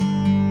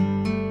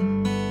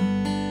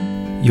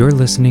You're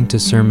listening to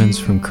sermons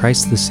from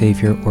Christ the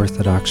Savior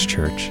Orthodox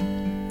Church.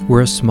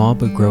 We're a small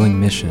but growing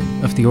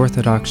mission of the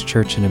Orthodox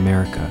Church in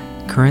America,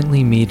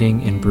 currently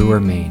meeting in Brewer,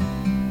 Maine.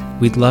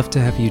 We'd love to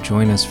have you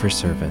join us for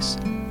service.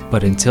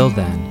 But until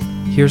then,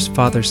 here's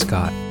Father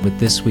Scott with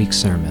this week's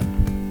sermon.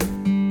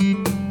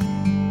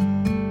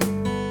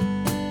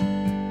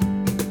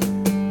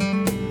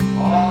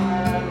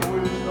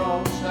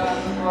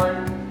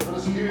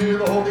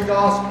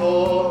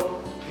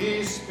 Gospel,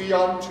 peace be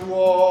unto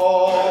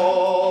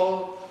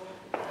all.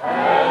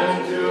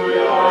 And to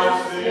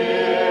your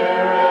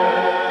spirit.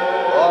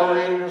 Our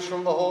readings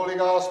from the Holy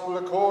Gospel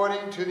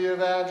according to the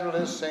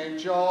Evangelist St.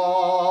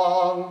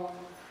 John.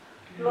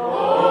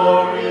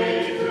 Glory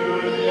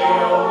to thee,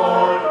 O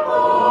Lord,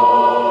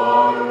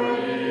 glory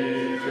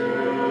to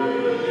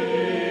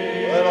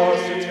thee. Let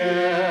us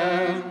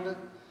attend.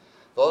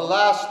 The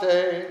last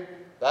day,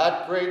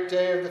 that great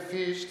day of the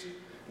feast,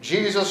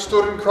 Jesus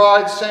stood and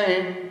cried,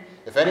 saying,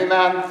 If any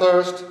man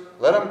thirst,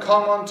 let him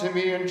come unto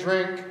me and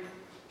drink.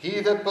 He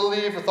that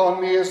believeth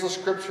on me, as the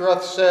Scripture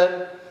hath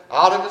said,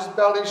 out of his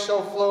belly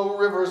shall flow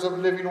rivers of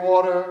living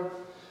water.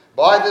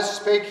 By this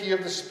spake he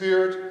of the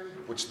Spirit,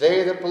 which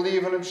they that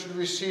believe in him should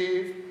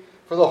receive.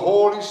 For the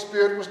Holy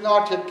Spirit was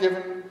not yet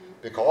given,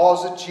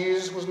 because that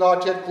Jesus was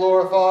not yet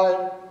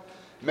glorified.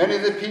 Many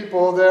of the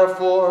people,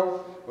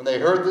 therefore, when they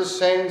heard this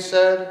saying,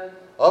 said,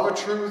 Of a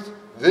truth,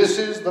 this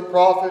is the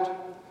prophet.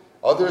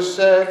 Others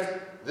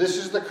said, This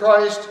is the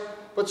Christ.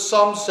 But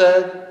some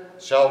said,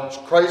 Shall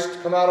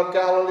Christ come out of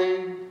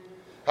Galilee?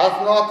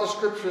 Hath not the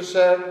Scripture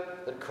said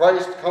that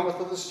Christ cometh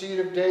of the seed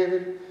of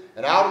David,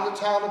 and out of the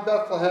town of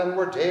Bethlehem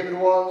where David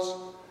was?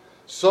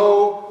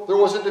 So there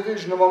was a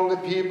division among the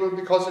people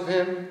because of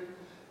him,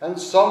 and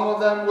some of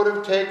them would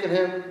have taken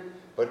him,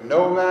 but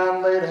no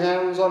man laid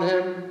hands on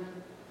him.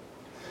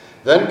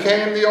 Then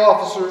came the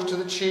officers to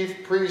the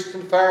chief priests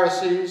and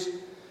Pharisees,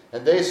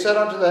 and they said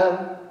unto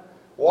them,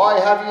 Why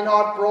have ye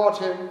not brought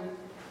him?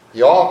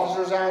 The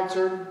officers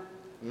answered,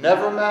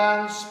 Never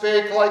man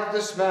spake like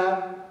this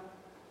man.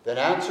 Then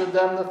answered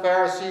them the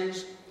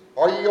Pharisees,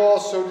 Are ye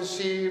also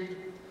deceived?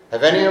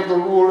 Have any of the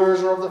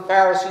rulers or of the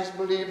Pharisees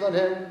believed on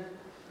him?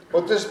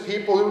 But this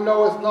people who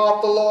knoweth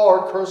not the law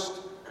are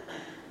cursed.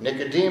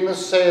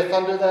 Nicodemus saith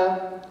unto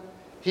them,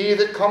 He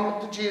that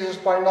cometh to Jesus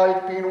by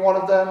night, being one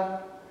of them,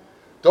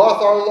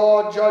 doth our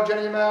law judge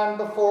any man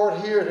before it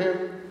hear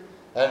him,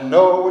 and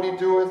know what he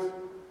doeth?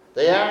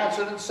 They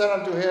answered and said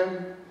unto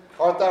him,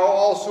 Art thou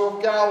also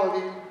of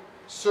Galilee?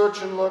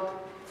 Search and look,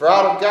 for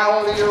out of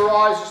Galilee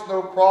ariseth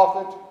no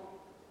prophet.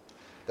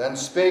 Then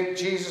spake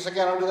Jesus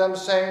again unto them,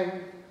 saying,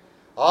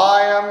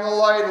 I am the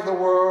light of the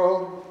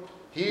world.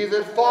 He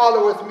that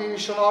followeth me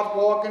shall not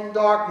walk in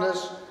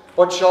darkness,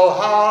 but shall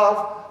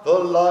have the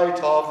light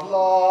of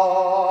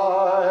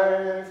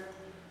life.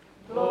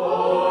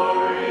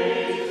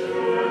 Glory to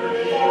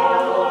thee, O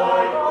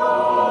Lord,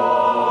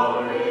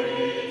 glory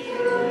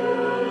to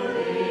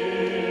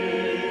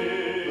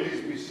thee.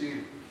 Please be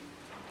seated.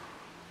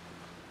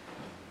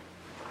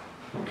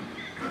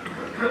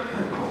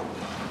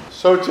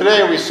 So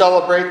today we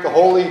celebrate the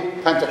Holy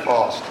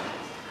Pentecost,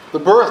 the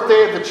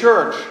birthday of the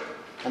Church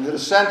and the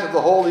descent of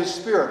the Holy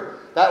Spirit,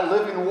 that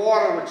living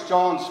water which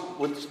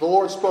the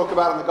Lord spoke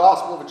about in the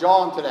Gospel of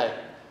John today.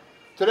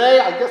 Today,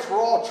 I guess we're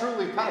all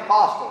truly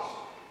Pentecostals.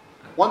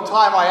 One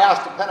time I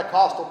asked a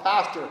Pentecostal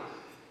pastor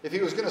if he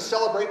was going to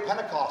celebrate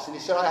Pentecost, and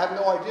he said, I have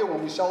no idea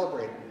when we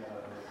celebrate it.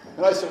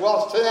 And I said,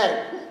 well, it's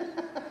today.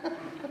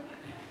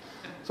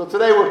 So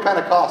today we're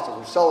Pentecostals.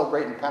 We're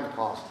celebrating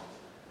Pentecost.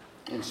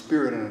 In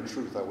spirit and in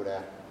truth, I would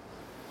add.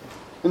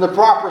 In the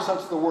proper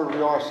sense of the word,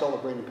 we are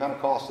celebrating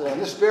Pentecost today. And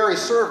this very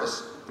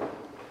service,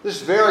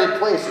 this very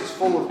place is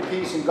full of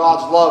peace and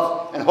God's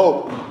love and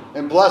hope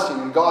and blessing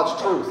and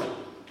God's truth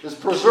is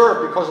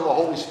preserved because of the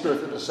Holy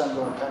Spirit that descended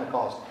on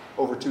Pentecost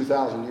over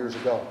 2,000 years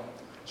ago.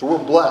 So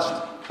we're blessed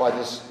by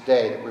this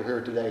day that we're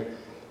here today.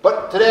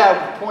 But today I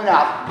would point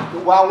out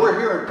that while we're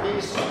here in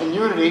peace and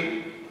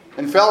unity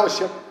and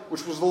fellowship,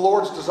 which was the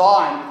Lord's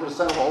design with the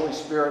descent of the Holy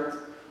Spirit,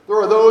 there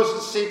are those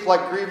that seek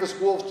like grievous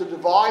wolves to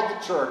divide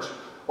the church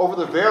over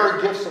the very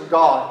gifts of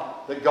God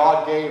that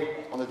God gave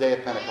on the day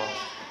of Pentecost.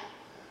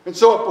 And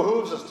so it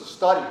behooves us to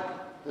study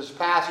this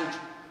passage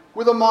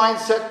with a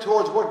mindset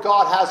towards what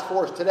God has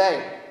for us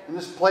today, in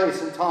this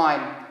place and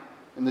time,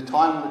 in the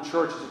time when the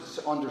church is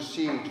under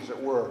siege, as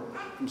it were,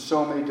 from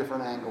so many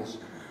different angles.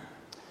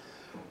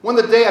 When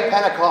the day of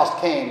Pentecost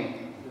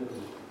came,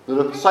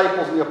 the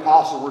disciples and the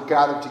apostles were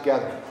gathered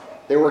together.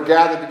 They were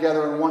gathered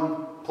together in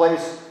one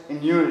place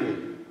in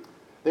unity.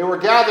 They were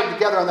gathered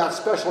together on that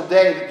special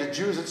day that the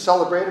Jews had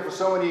celebrated for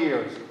so many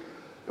years.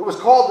 It was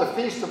called the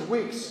Feast of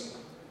Weeks,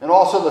 and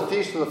also the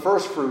Feast of the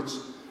First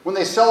Fruits, when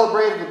they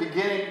celebrated the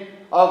beginning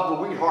of the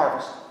wheat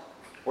harvest.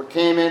 What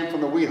came in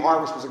from the wheat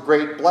harvest was a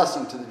great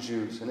blessing to the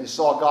Jews, and they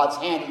saw God's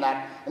hand in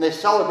that, and they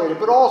celebrated.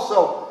 But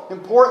also,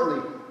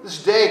 importantly,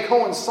 this day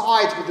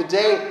coincides with the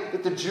day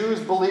that the Jews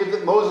believed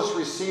that Moses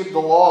received the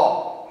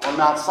law on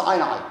Mount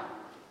Sinai.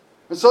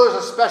 And so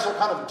there's a special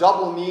kind of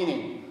double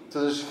meaning to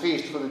this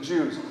feast for the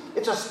Jews.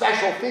 It's a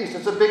special feast.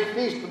 It's a big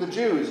feast for the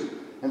Jews.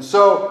 And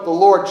so the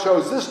Lord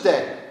chose this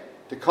day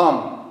to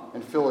come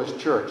and fill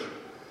his church.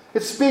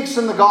 It speaks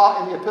in the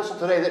epistle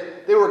today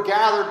that they were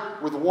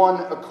gathered with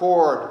one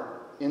accord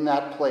in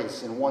that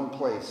place, in one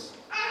place.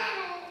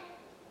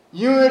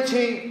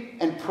 Unity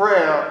and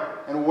prayer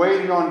and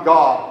waiting on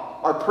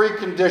God are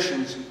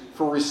preconditions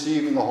for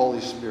receiving the Holy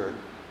Spirit.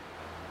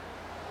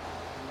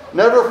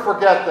 Never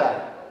forget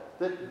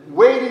that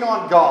waiting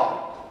on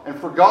God and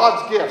for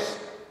God's gifts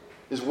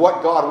is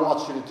what God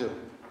wants you to do.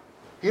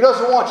 He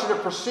doesn't want you to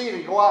proceed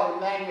and go out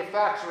and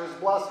manufacture his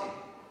blessing.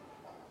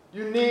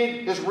 You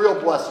need his real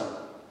blessing.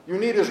 You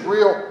need his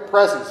real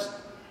presence.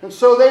 And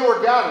so they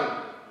were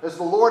gathered, as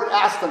the Lord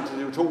asked them to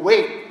do, to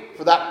wait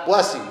for that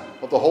blessing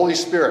of the Holy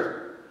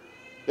Spirit.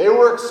 They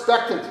were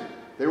expectant.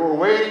 They were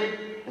waiting,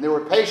 and they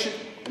were patient,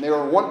 and they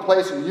were in one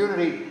place in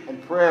unity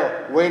and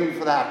prayer, waiting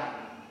for that.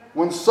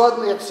 When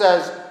suddenly it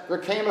says, there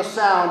came a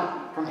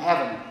sound from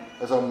heaven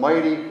as a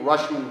mighty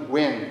rushing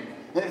wind,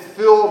 and it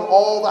filled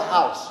all the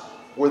house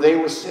where they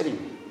were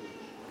sitting.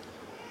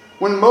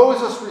 When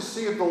Moses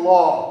received the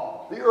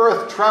law, the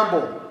earth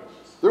trembled.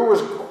 There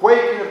was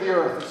quaking of the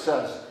earth, it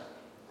says.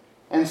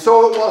 And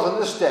so it was on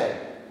this day,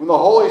 when the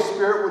Holy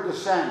Spirit would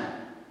descend,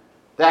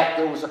 that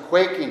there was a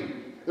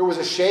quaking, there was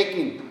a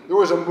shaking, there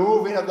was a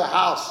moving of the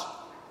house.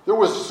 There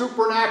was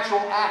supernatural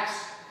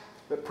acts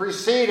that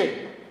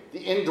preceded the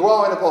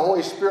indwelling of the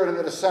Holy Spirit and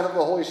the descent of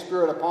the Holy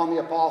Spirit upon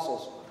the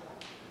apostles.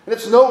 And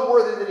it's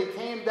noteworthy that he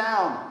came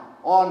down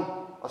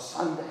on a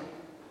Sunday.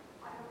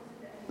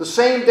 The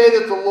same day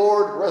that the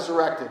Lord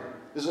resurrected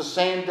is the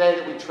same day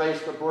that we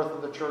trace the birth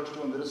of the church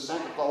to and the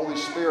descent of the Holy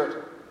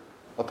Spirit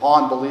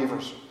upon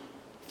believers.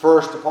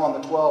 First upon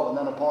the 12 and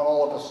then upon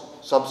all of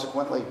us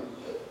subsequently.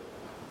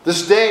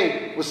 This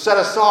day was set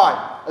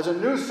aside as a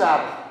new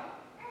Sabbath.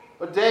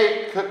 A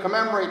day to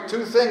commemorate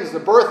two things: the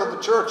birth of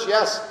the church,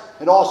 yes,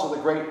 and also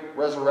the great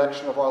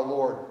resurrection of our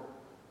Lord.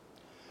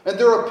 And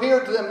there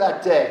appeared to them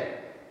that day,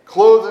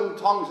 clothed in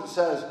tongues, it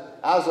says,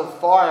 as of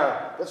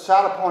fire, that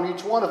sat upon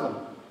each one of them.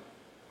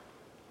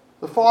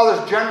 The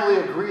fathers generally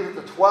agree that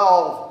the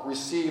 12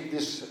 received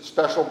this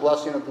special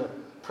blessing of the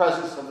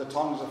presence of the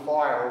tongues of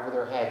fire over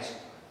their heads,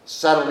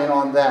 settling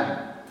on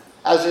them,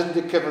 as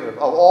indicative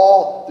of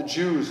all the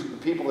Jews, the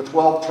people, the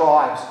 12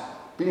 tribes,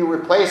 being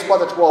replaced by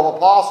the 12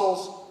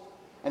 apostles,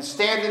 and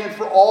standing in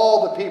for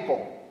all the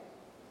people,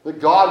 that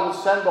God would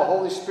send the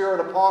Holy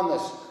Spirit upon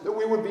us, that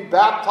we would be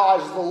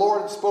baptized, as the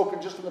Lord had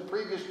spoken just in the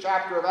previous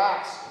chapter of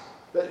Acts,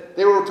 that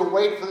they were to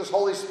wait for this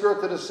Holy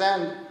Spirit to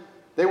descend.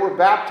 They were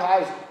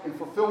baptized in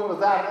fulfillment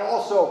of that. And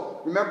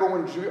also, remember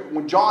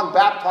when John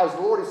baptized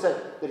the Lord, he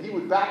said that he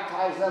would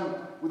baptize them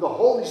with the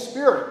Holy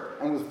Spirit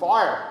and with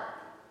fire.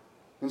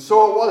 And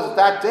so it was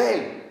that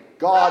day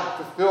God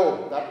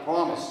fulfilled that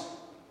promise.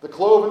 The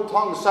cloven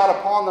tongue sat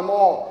upon them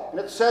all. And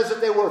it says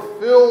that they were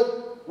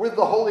filled with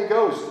the Holy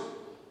Ghost.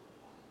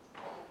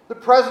 The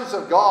presence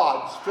of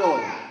God's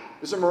filling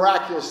is a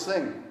miraculous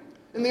thing.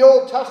 In the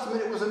Old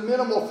Testament, it was a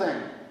minimal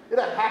thing. It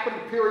had happened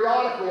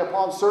periodically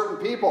upon certain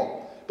people.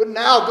 But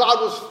now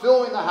God was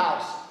filling the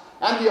house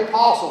and the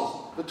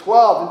apostles, the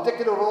 12,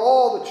 indicative of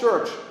all the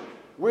church,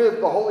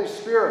 with the Holy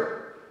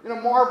Spirit in a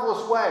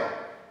marvelous way.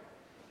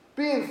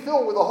 Being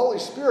filled with the Holy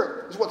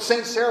Spirit is what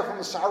St. Seraphim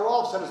of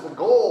Sarov said is the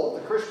goal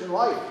of the Christian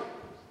life.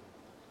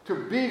 To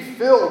be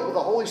filled with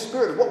the Holy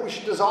Spirit is what we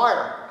should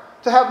desire.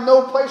 To have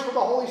no place where the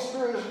Holy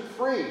Spirit isn't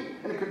free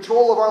and in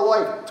control of our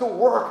life. To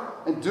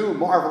work and do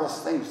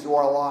marvelous things through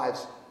our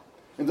lives.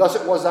 And thus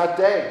it was that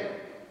day,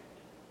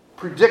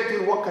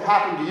 predicting what could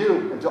happen to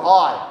you and to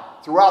I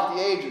throughout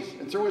the ages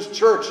and through his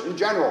church in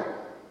general.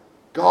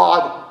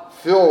 God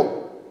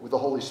filled with the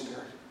Holy Spirit.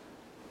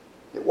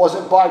 It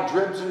wasn't by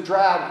dribs and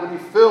drabs, but he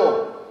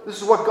filled.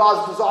 This is what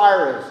God's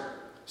desire is.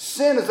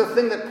 Sin is the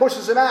thing that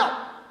pushes him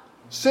out.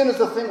 Sin is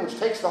the thing which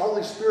takes the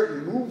Holy Spirit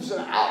and moves him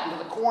out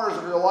into the corners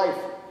of your life.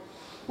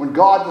 When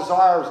God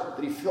desires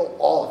that he fill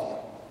all of you.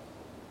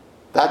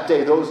 That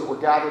day, those that were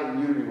gathered in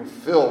unity were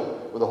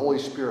filled with the Holy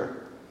Spirit.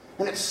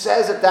 And it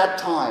says at that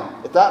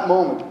time, at that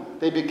moment,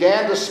 they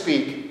began to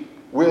speak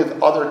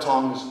with other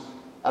tongues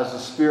as the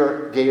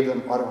Spirit gave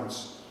them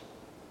utterance.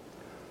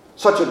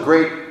 Such a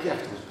great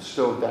gift was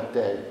bestowed that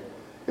day.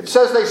 It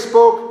says they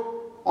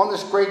spoke on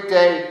this great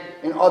day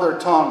in other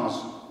tongues.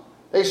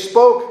 They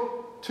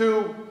spoke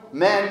to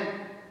men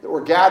that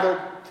were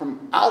gathered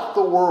from out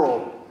the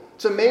world.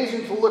 It's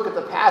amazing to look at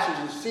the passage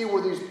and see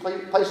where these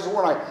places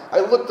were. And I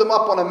looked them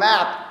up on a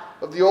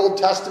map of the Old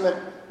Testament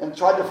and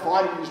tried to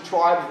find where these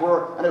tribes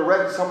were, and I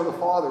read some of the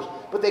fathers.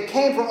 But they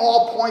came from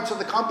all points of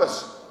the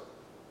compass.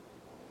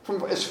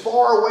 From as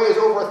far away as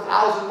over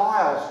 1,000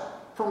 miles.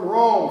 From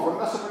Rome, from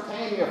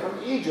Mesopotamia,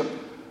 from Egypt,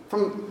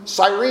 from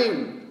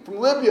Cyrene, from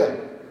Libya.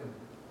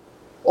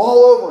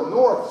 All over,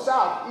 north,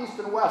 south, east,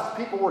 and west,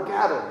 people were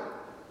gathered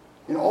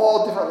in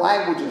all different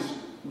languages.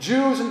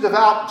 Jews and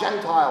devout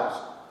Gentiles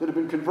that had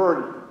been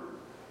converted,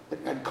 that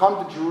had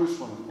come to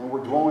Jerusalem and were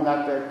dwelling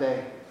that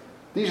day.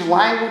 These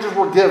languages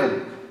were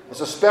given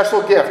as a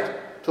special gift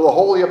to the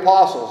holy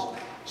apostles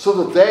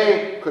so that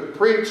they could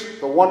preach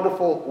the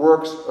wonderful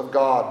works of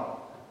God.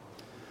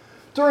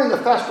 During the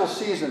festal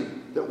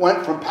season, that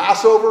went from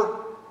Passover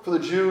for the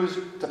Jews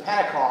to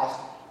Pentecost,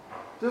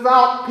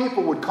 devout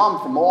people would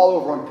come from all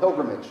over on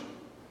pilgrimage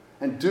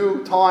and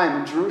do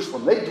time in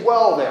Jerusalem. They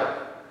dwell there.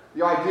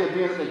 The idea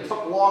being that they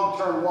took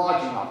long-term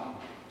lodging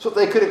up so that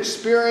they could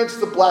experience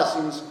the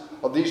blessings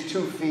of these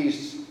two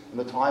feasts in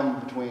the time in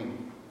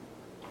between.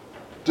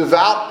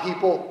 Devout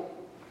people,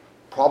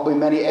 probably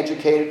many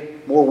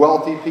educated, more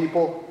wealthy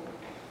people,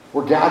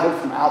 were gathered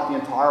from out the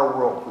entire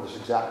world for this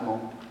exact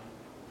moment.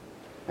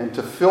 And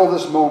to fill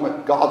this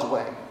moment God's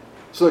way,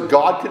 so that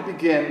God could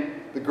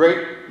begin the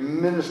great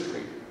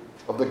ministry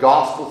of the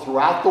gospel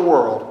throughout the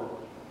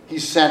world, he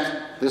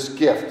sent this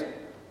gift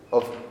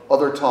of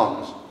other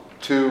tongues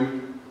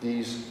to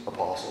these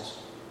apostles.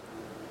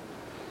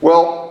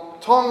 Well,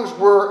 tongues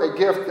were a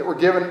gift that were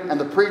given and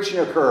the preaching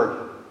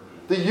occurred.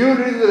 The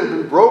unity that had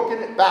been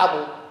broken at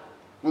Babel,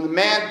 when the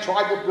man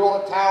tried to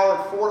build a tower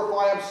and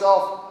fortify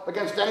himself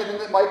against anything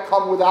that might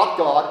come without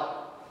God,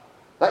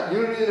 that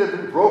unity that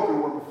had been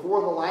broken where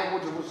before the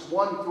language was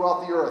one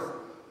throughout the earth,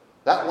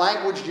 that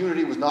language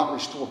unity was not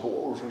restored, but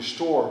what was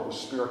restored was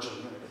spiritual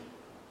unity.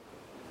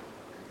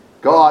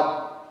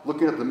 God,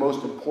 looking at the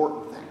most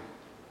important thing,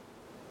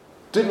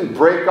 didn't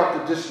break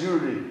up the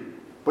disunity,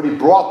 but he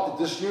brought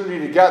the disunity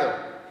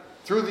together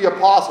through the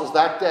apostles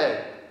that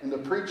day in the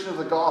preaching of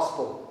the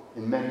gospel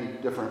in many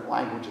different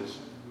languages.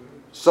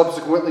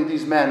 Subsequently,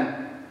 these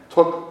men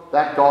took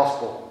that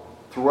gospel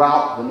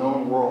throughout the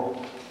known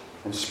world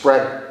and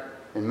spread it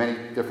in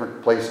many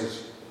different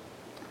places.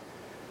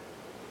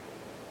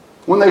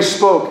 When they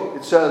spoke,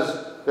 it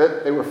says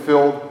that they were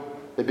filled,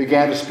 they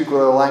began to speak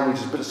with other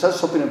languages, but it says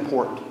something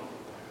important.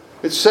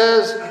 It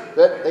says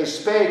that they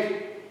spake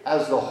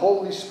as the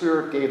Holy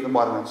Spirit gave them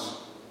utterance.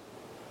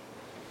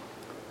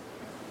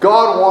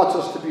 God wants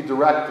us to be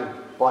directed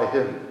by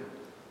him.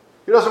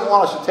 He doesn't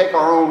want us to take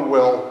our own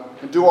will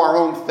and do our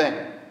own thing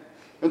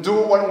and do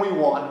it when we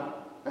want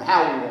and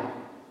how we want.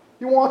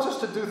 He wants us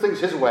to do things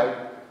his way,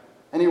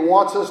 and he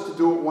wants us to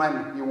do it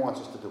when he wants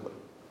us to do it.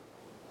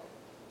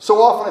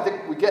 So often I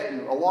think we get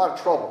in a lot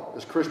of trouble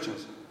as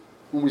Christians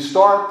when we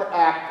start to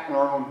act in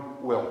our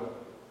own will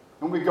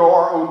and we go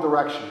our own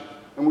direction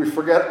and we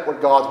forget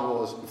what God's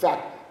will is. In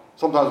fact,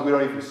 sometimes we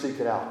don't even seek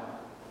it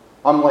out.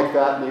 I'm like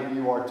that, maybe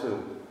you are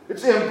too.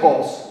 It's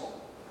impulse,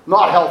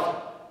 not healthy.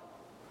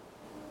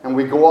 And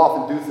we go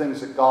off and do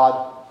things that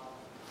God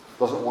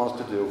doesn't want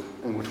us to do,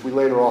 and which we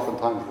later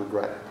oftentimes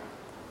regret.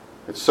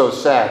 It's so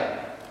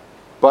sad.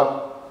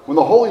 But when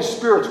the Holy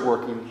Spirit's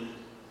working,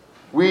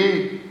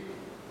 we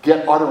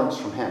get utterance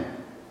from him.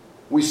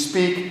 We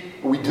speak,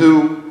 we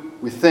do,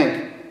 we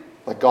think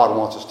like God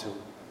wants us to.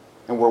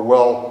 And we're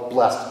well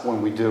blessed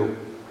when we do.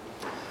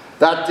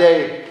 That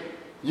day,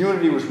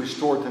 unity was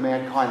restored to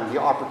mankind, and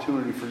the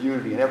opportunity for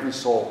unity in every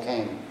soul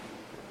came.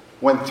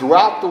 When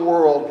throughout the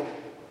world,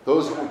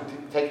 those who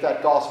would take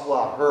that gospel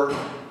out heard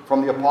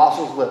from the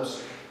apostles'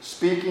 lips,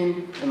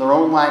 speaking in their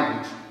own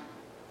language,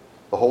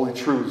 the holy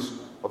truths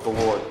of the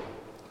Lord,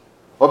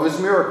 of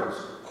his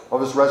miracles, of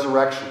his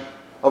resurrection,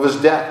 of his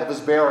death, of his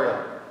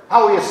burial,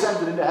 how he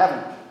ascended into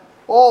heaven.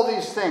 All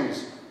these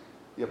things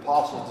the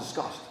apostles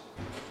discussed,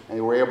 and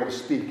they were able to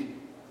speak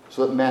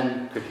so that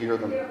men could hear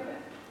them.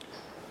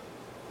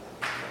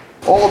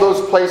 All of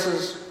those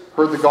places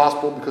heard the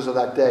gospel because of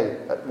that day,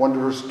 that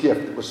wondrous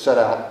gift that was set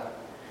out.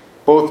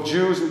 Both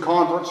Jews and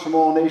converts from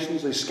all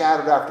nations, they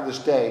scattered after this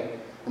day,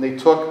 and they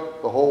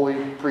took the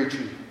holy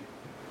preaching.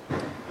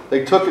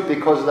 They took it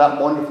because of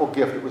that wonderful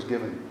gift that was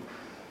given.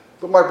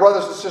 But my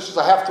brothers and sisters,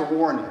 I have to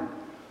warn you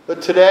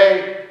that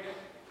today,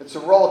 it's a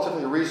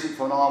relatively recent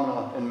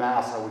phenomenon in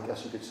Mass, I would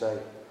guess you could say.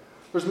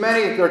 There's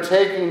many that are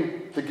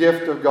taking the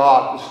gift of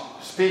God,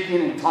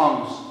 speaking in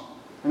tongues,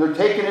 and they're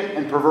taking it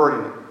and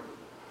perverting it.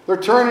 They're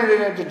turning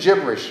it into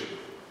gibberish.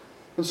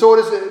 And so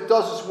it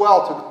does as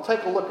well to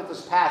take a look at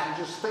this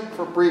passage, just think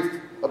for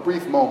a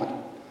brief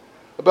moment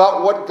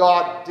about what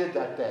God did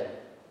that day,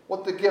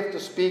 what the gift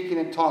of speaking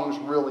in tongues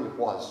really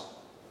was.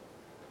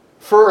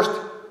 First,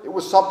 it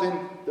was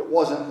something that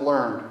wasn't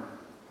learned.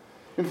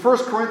 In 1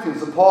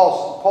 Corinthians,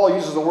 Paul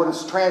uses the word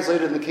that's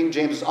translated in the King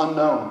James as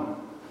unknown.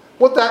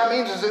 What that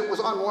means is it was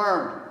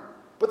unlearned.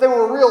 But they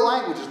were real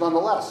languages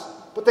nonetheless.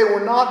 But they were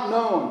not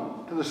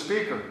known to the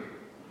speaker.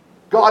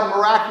 God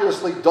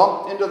miraculously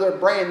dumped into their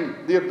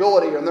brain the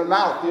ability, and their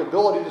mouth, the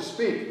ability to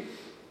speak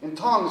in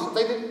tongues that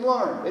they didn't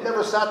learn. They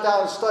never sat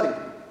down and studied.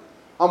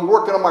 I'm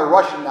working on my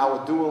Russian now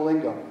with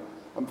Duolingo.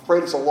 I'm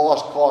afraid it's a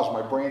lost cause.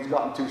 My brain's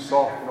gotten too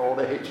soft in old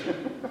age.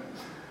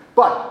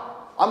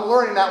 But I'm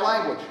learning that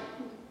language.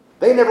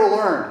 They never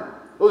learned.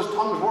 Those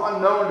tongues were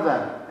unknown to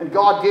them, and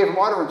God gave them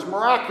utterance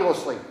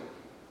miraculously.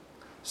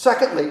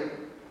 Secondly,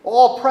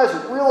 all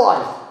present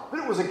realized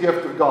that it was a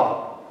gift of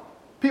God.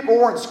 People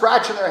weren't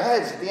scratching their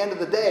heads at the end of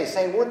the day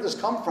saying, where did this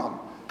come from?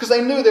 Because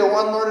they knew they were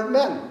unlearned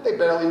men. They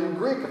barely knew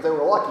Greek if they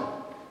were lucky.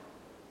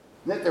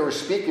 And yet they were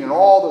speaking in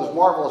all those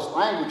marvelous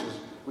languages.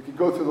 We could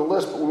go through the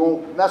list, but we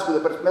won't mess with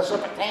it. But it's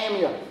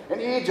Mesopotamia and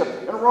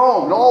Egypt and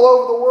Rome and all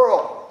over the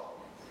world.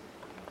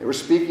 They were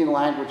speaking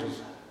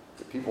languages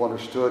that people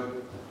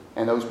understood,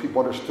 and those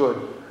people understood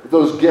that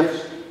those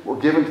gifts were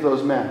given to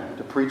those men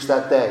to preach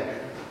that day,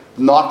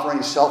 not for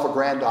any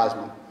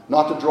self-aggrandizement,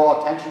 not to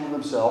draw attention to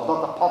themselves,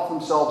 not to puff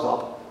themselves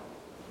up,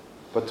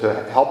 but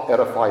to help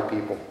edify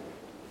people.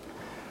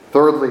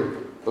 Thirdly,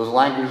 those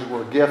languages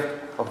were a gift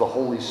of the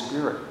Holy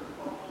Spirit.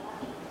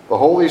 The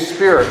Holy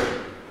Spirit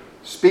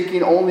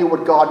speaking only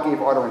what God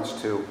gave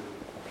utterance to.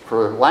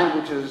 For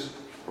languages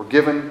were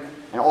given,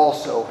 and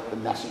also the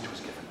message was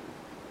given.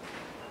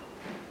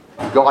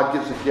 When God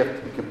gives a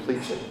gift, He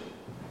completes it.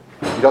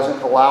 He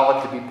doesn't allow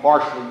it to be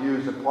partially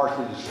used and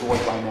partially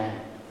destroyed by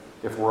man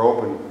if we're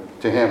open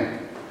to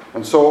Him.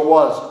 And so it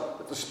was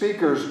that the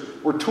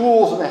speakers were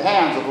tools in the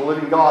hands of the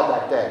living God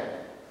that day,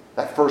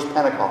 that first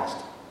Pentecost.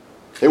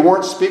 They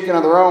weren't speaking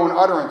of their own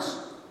utterance,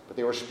 but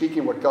they were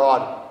speaking what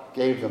God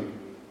gave them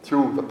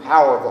through the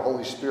power of the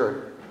Holy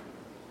Spirit.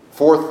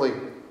 Fourthly,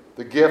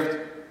 the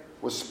gift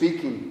was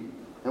speaking,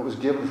 and it was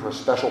given for a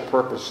special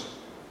purpose,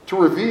 to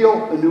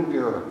reveal a new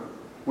era,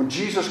 when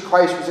Jesus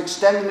Christ was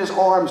extending His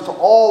arms to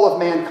all of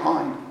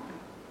mankind.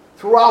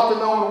 Throughout the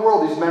known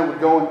world, these men would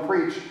go and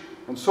preach.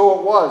 And so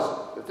it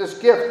was that this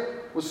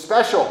gift was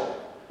special.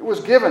 It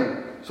was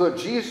given so that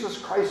Jesus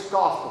Christ's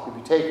gospel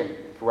could be taken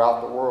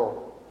throughout the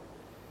world.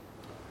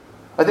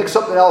 I think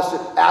something else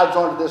that adds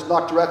on to this,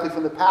 not directly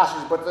from the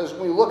passage, but as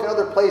we look at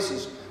other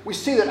places, we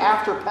see that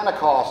after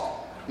Pentecost,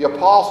 the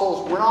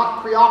apostles were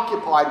not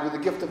preoccupied with the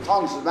gift of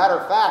tongues. As a matter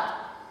of fact,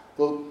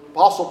 the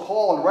Apostle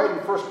Paul, in writing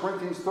 1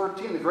 Corinthians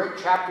 13, the great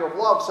chapter of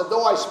love, said,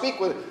 "Though I speak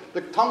with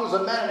the tongues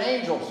of men and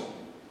angels,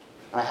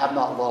 and I have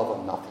not love,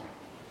 I'm nothing."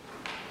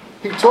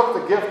 He took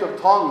the gift of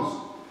tongues,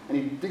 and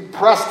he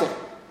depressed it,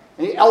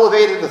 and he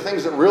elevated the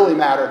things that really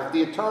mattered,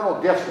 the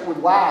eternal gifts that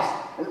would last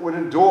and that would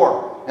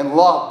endure, and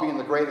love being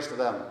the greatest of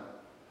them.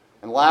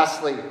 And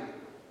lastly,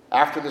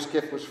 after this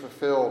gift was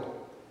fulfilled,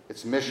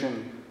 its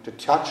mission to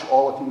touch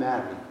all of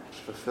humanity was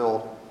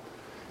fulfilled.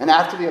 And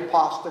after the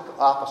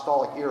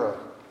apostolic era,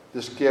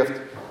 this gift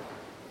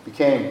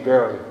became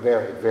very,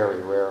 very,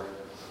 very rare.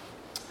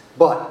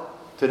 But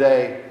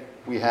today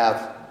we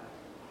have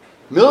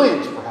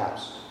millions,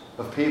 perhaps,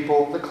 of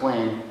people that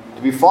claim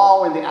to be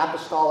following the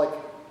apostolic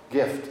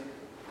gift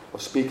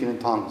of speaking in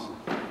tongues.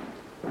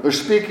 They're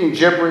speaking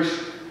gibberish.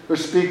 They're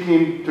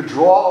speaking to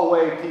draw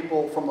away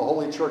people from the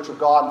Holy Church of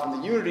God and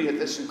from the unity of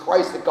this in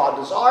Christ that God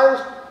desires,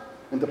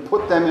 and to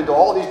put them into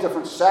all these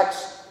different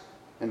sects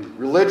and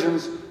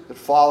religions that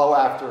follow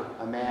after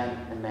a man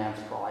and man's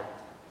pride.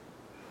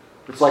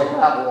 It's like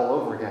Babel all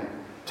over again.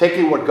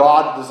 Taking what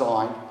God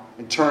designed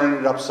and turning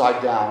it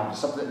upside down into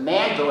something that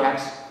man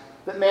directs,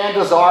 that man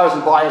desires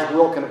and by his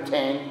will can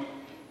obtain,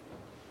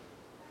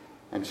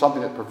 and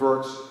something that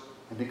perverts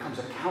and becomes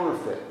a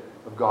counterfeit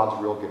of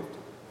God's real gift.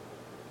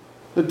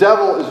 The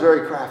devil is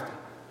very crafty.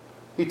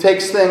 He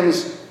takes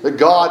things that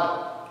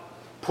God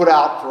put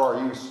out for our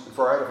use, and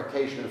for our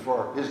edification, and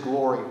for His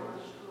glory,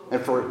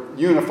 and for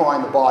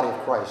unifying the body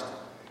of Christ.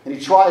 And he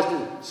tries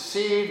to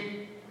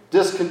seed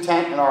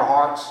discontent in our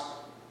hearts.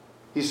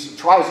 He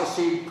tries to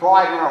seed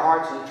pride in our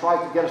hearts, and he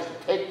tries to get us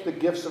to take the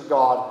gifts of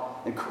God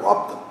and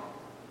corrupt them.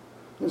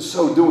 In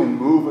so doing,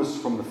 move us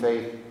from the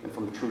faith and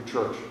from the true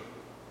church.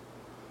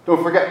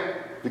 Don't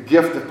forget, the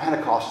gift of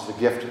Pentecost is the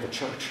gift of the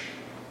church.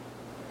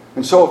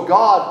 And so if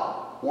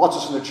God wants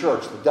us in the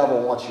church, the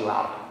devil wants you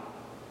out.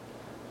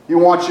 He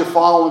wants you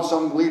following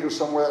some leader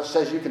somewhere that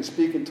says you can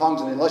speak in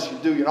tongues, and unless you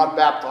do, you're not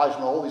baptized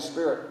in the Holy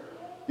Spirit.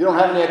 You don't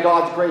have any of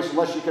God's grace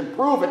unless you can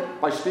prove it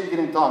by speaking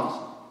in tongues.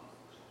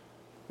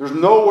 There's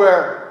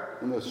nowhere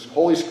in this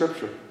Holy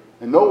Scripture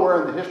and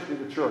nowhere in the history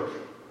of the church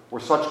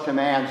where such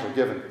commands are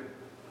given.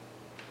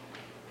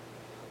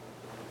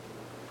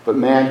 But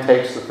man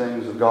takes the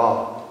things of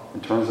God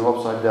and turns them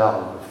upside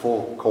down with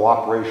full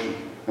cooperation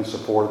and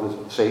support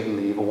of Satan,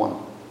 the evil one,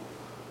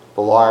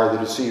 the liar, the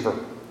deceiver.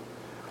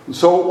 And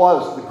so it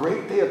was. The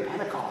great day of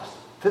Pentecost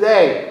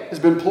today has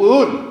been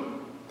polluted.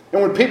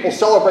 And when people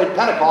celebrate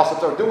Pentecost,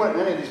 if they're doing it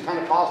in any of these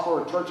Pentecostal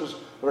or churches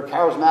that are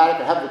charismatic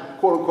and have the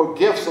quote-unquote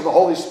gifts of the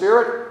Holy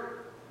Spirit,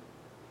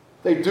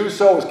 they do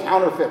so as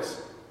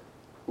counterfeits.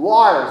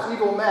 Liars,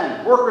 evil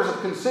men, workers of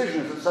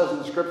concision, as it says in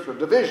the Scripture,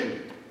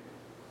 division.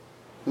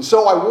 And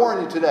so I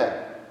warn you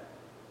today,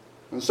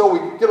 and so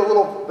we get a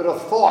little bit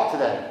of thought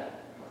today,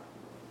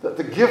 that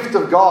the gift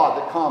of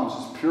God that comes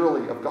is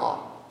purely of God.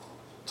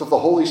 It's of the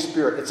Holy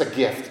Spirit. It's a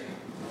gift.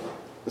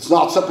 It's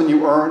not something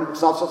you earn.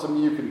 It's not something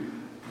you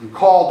can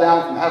call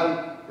down from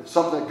heaven. It's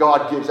something that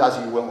God gives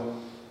as He will.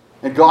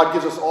 And God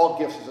gives us all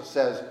gifts, as it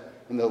says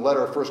in the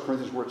letter of 1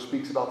 Corinthians, where it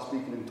speaks about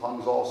speaking in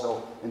tongues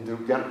also, and to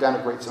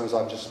denigrate some as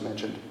I've just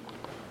mentioned.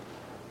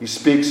 He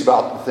speaks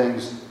about the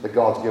things that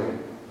God's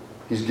given.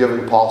 He's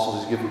given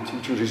apostles, He's given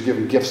teachers, He's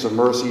given gifts of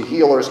mercy,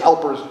 healers,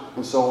 helpers,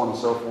 and so on and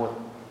so forth.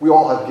 We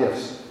all have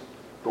gifts,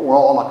 but we're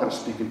all not going to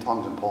speak in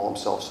tongues, and Paul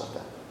himself said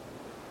that.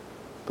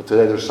 But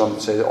today there's some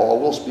that say that all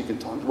will speak in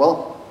tongues.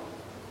 Well,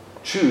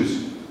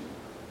 choose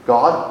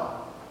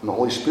God and the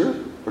Holy Spirit,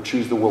 or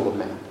choose the will of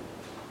man.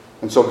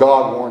 And so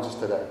God warns us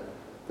today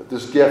that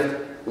this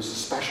gift was a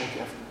special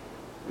gift.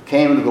 It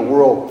came into the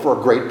world for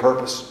a great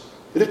purpose.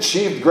 It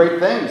achieved great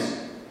things.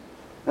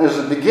 And as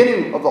the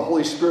beginning of the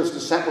Holy Spirit's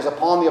descent was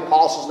upon the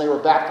apostles and they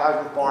were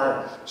baptized with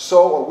fire,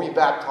 so are we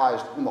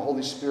baptized in the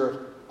Holy Spirit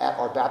at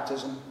our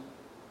baptism.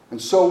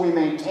 And so we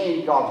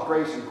maintain God's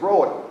grace and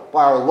grow it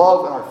by our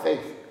love and our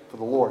faith for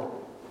the Lord.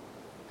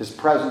 His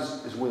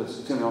presence is with us.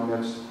 It's in our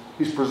midst.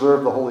 He's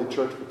preserved the Holy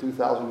Church for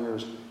 2,000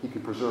 years. He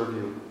can preserve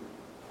you.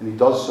 And he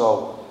does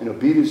so in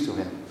obedience to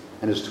him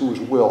and as to his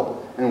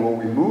will. And when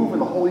we move in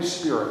the Holy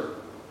Spirit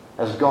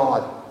as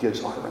God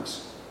gives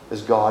utterance,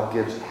 as God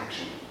gives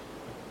action.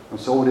 And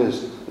so it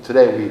is that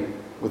today we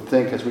would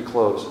think as we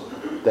close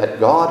that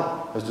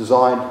God has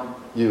designed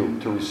you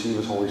to receive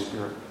his Holy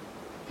Spirit.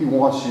 He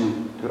wants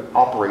you to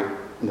operate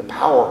in the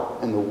power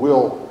and the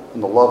will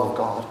and the love of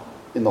God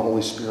in the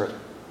Holy Spirit.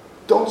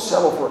 Don't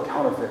settle for a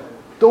counterfeit.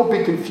 Don't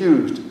be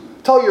confused.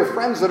 Tell your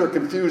friends that are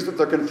confused that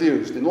they're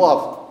confused in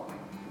love.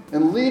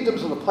 And lead them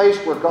to the place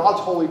where God's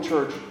holy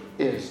church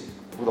is,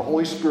 where the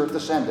Holy Spirit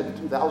descended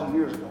 2,000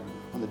 years ago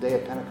on the day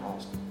of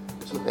Pentecost,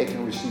 so that they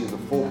can receive the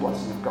full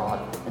blessing of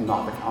God and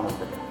not the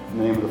counterfeit. In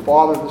the name of the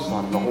Father, the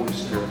Son, and the Holy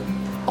Spirit.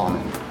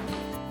 Amen.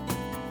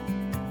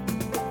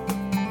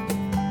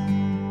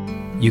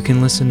 You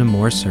can listen to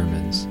more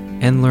sermons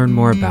and learn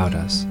more about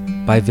us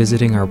by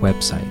visiting our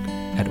website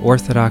at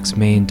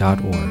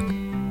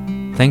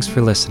orthodoxmaine.org. Thanks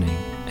for listening,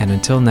 and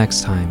until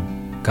next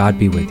time, God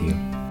be with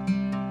you.